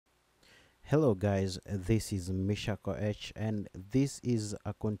Hello guys, this is Mishako H and this is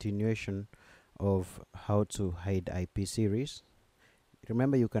a continuation of how to hide IP series.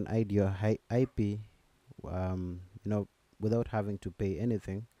 Remember, you can hide your IP without having to pay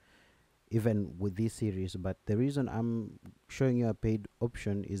anything even with this series, but the reason I'm showing you a paid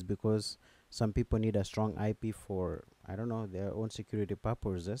option is because some people need a strong IP for, I don't know, their own security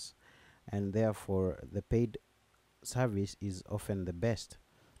purposes, and therefore the paid service is often the best.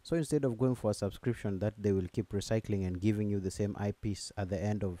 So instead of going for a subscription that they will keep recycling and giving you the same IPs at the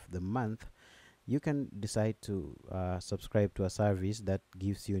end of the month, you can decide to subscribe to a service that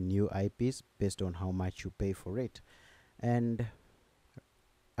gives you new IPs based on how much you pay for it. And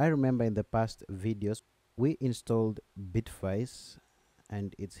I remember in the past videos we installed Bitwise,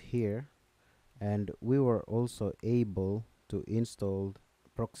 and it's here, and we were also able to install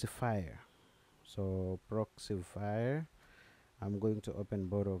Proxyfire. So Proxyfire, I'm going to open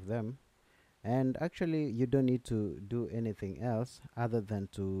both of them, and actually you don't need to do anything else other than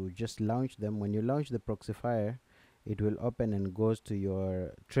to just launch them. When you launch the Proxyfire, it will open and goes to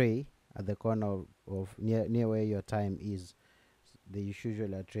your tray at the corner of near where your time is. There is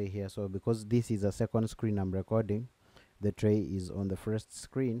usually a tray here, so because this is a second screen I'm recording, the tray is on the first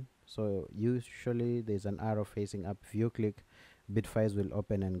screen, so usually there's an arrow facing up. If you click, Bitwise will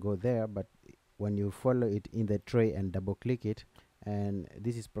open and go there, but when you follow it in the tray and double click it, and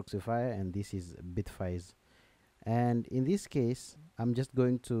this is Proxyfire and this is Bitwise, and in this case I'm just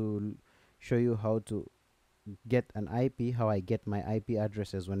going to show you how to get an IP, how I get my IP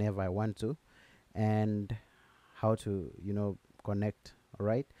addresses whenever I want to, and how to connect. All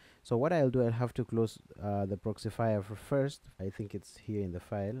right, so what I'll do, I'll have to close the Proxyfire first. I think it's here in the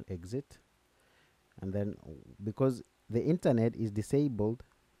file, exit, and then because the internet is disabled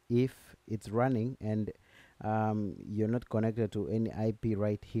if it's running and you're not connected to any IP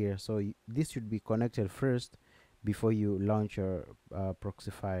right here, so this should be connected first before you launch your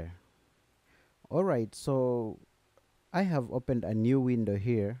Proxyfire. Alright, so I have opened a new window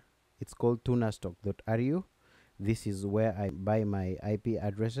here. It's called tunastock.ru. This is where I buy my IP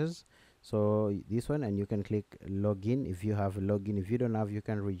addresses. So this one, and you can click login if you have a login. If you don't have, you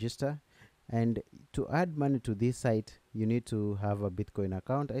can register. And to add money to this site, you need to have a Bitcoin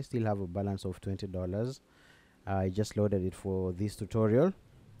account. I still have a balance of $20. I just loaded it for this tutorial.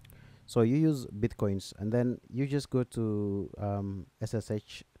 So you use Bitcoins, and then you just go to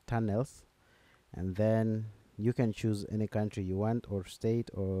SSH tunnels, and then you can choose any country you want, or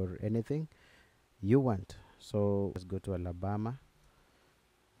state, or anything you want. So let's go to Alabama.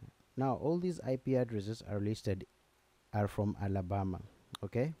 Now all these IP addresses are listed are from Alabama.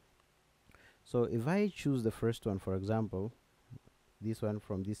 Okay, so if I choose the first one, for example this one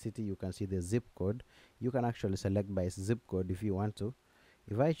from this city, you can see the zip code. You can actually select by zip code if you want to.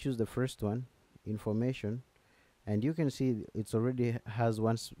 If I choose the first one, information, and you can see it's already has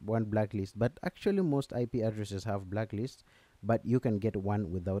one blacklist, but actually most IP addresses have blacklists, but you can get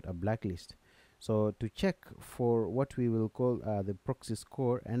one without a blacklist. So to check for what we will call the proxy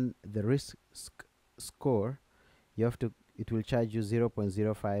score and the risk score, you have to, it will charge you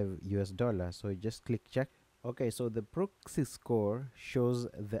 $0.05 US. So just click check. Okay, so the proxy score shows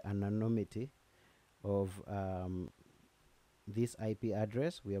the anonymity of this IP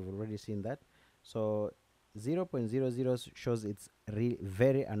address. We have already seen that. So 0.00 shows it's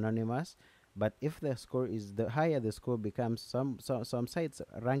very anonymous, but if the score is, the higher the score becomes, some sites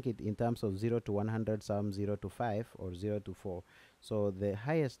rank it in terms of 0 to 100, some 0 to 5 or 0 to 4. So the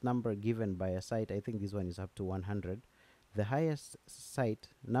highest number given by a site, I think this one is up to 100. The highest site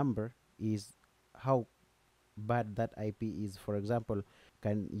number is how bad that IP is. For example,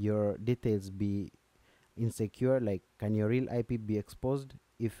 can your details be insecure? Like, can your real IP be exposed?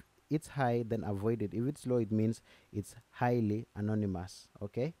 If it's high, then avoid it. If it's low, it means it's highly anonymous.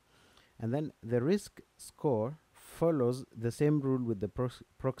 Okay, and then the risk score follows the same rule with the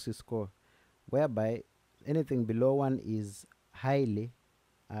proxy score, whereby anything below 1 is highly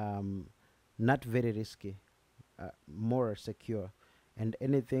not very risky, more secure, and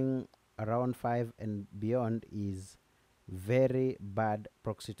anything around 5 and beyond is very bad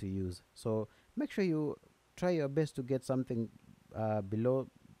proxy to use. So make sure you try your best to get something below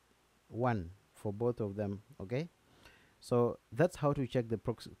 1 for both of them. Okay, so that's how to check the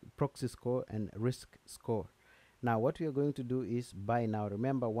proxy score and risk score. Now what we are going to do is buy now.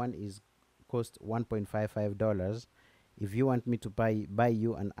 Remember, one is cost $1.55. If you want me to buy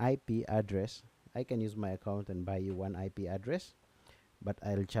you an IP address, I can use my account and buy you one IP address, but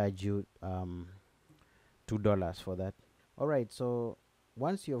I'll charge you $2 for that. Alright, so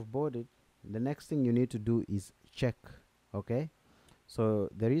once you have bought it, the next thing you need to do is check. Okay, So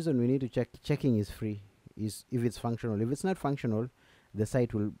the reason we need to checking is free, is if it's functional. If it's not functional, the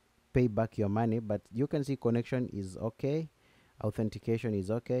site will pay back your money. But you can see connection is okay, authentication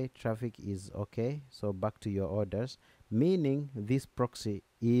is okay, traffic is okay. So back to your orders, meaning this proxy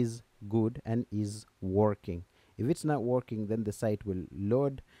is good and is working. If it's not working, then the site will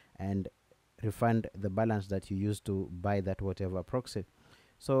load and refund the balance that you used to buy that whatever proxy.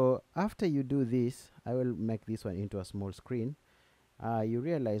 So after you do this, I will make this one into a small screen. You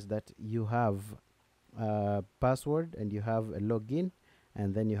realize that you have a password and you have a login,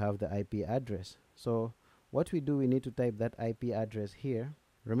 and then you have the IP address. So what we do, we need to type that IP address here.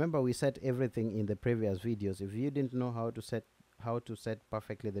 Remember, we set everything in the previous videos. If you didn't know how to set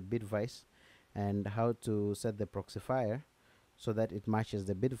perfectly the bitvice and how to set the proxifier so that it matches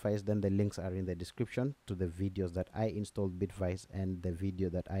the bitvice, then the links are in the description to the videos that I installed bitvice and the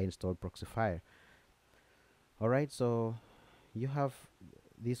video that I installed proxifier. Alright, so you have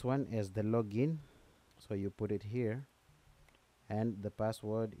this one as the login, so you put it here, and the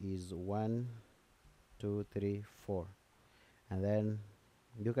password is 1234, and then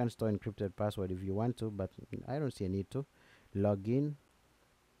you can store encrypted password if you want to, but I don't see a need to. Login,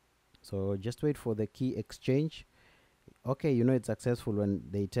 so just wait for the key exchange. Okay, you know it's successful when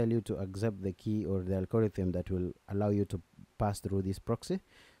they tell you to accept the key or the algorithm that will allow you to pass through this proxy.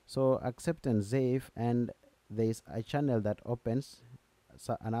 So accept and save, and there is a channel that opens.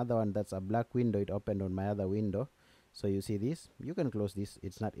 So another one that's a black window, it opened on my other window. So you see this, you can close this,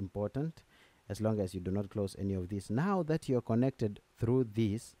 it's not important as long as you do not close any of this. Now that you're connected through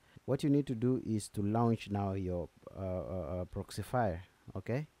this, what you need to do is to launch now your proxifier.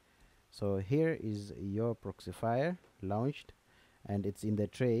 Okay, so here is your proxifier launched, and it's in the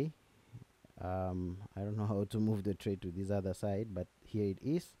tray. I don't know how to move the tray to this other side, but here it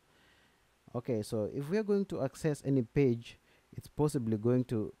is. Okay, so if we are going to access any page, it's possibly going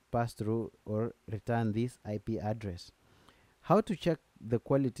to pass through or return this IP address. How to check the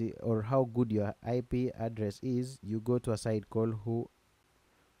quality or how good your IP address is, you go to a site called I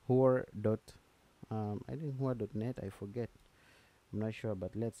think whoor.net, I forget, I'm not sure,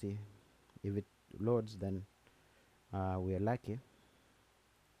 but let's see if it loads, then we are lucky.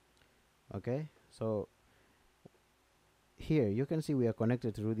 Okay, so here you can see we are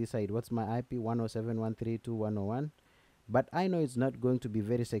connected through this site. What's my IP? 107.132.101. But I know it's not going to be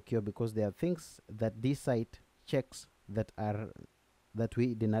very secure because there are things that this site checks that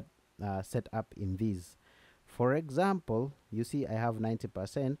we did not set up in these. For example, you see I have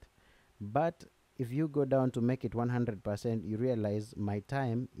 90%, but if you go down to make it 100%, you realize my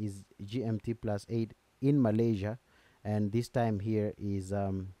time is GMT plus 8 in Malaysia, and this time here is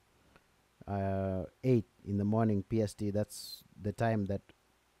 8 in the morning PST. That's the time that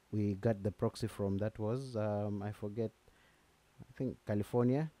we got the proxy from. That was I forget, I think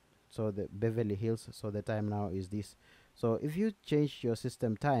California, so the Beverly Hills. So the time now is this. So if you change your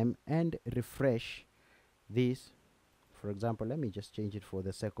system time and refresh this, for example, let me just change it for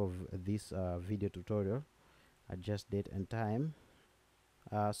the sake of this video tutorial, adjust date and time.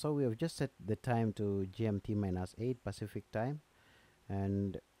 So we have just set the time to GMT minus 8 Pacific time,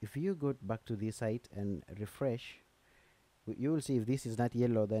 and if you go back to this site and refresh, you will see if this is not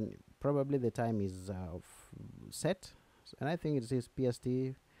yellow, then probably the time is set. And I think it says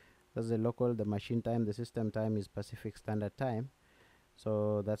PST, that's the local, the machine time, the system time is Pacific Standard Time.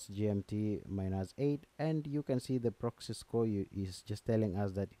 So that's GMT minus 8, and you can see the proxy score is just telling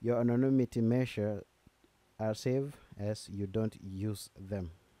us that your anonymity measure are safe as you don't use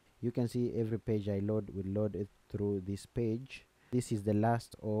them. You can see every page I load will load it through this page. This is the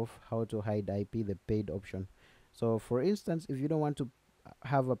last of how to hide IP, the paid option. So for instance, if you don't want to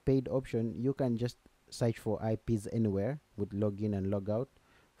have a paid option, you can just search for IPs anywhere with login and logout.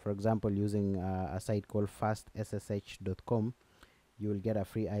 For example, using a site called fastssh.com, you will get a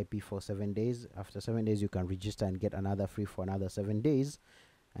free IP for 7 days. After 7 days, you can register and get another free for another 7 days,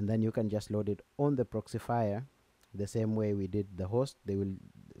 and then you can just load it on the proxifier the same way we did the host.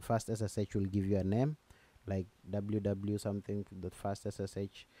 FastSSH will give you a name like www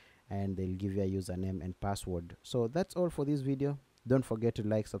something.fastssh, and they'll give you a username and password. So that's all for this video. Don't forget to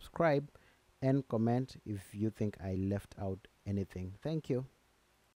like, subscribe, and comment if you think I left out anything. Thank you.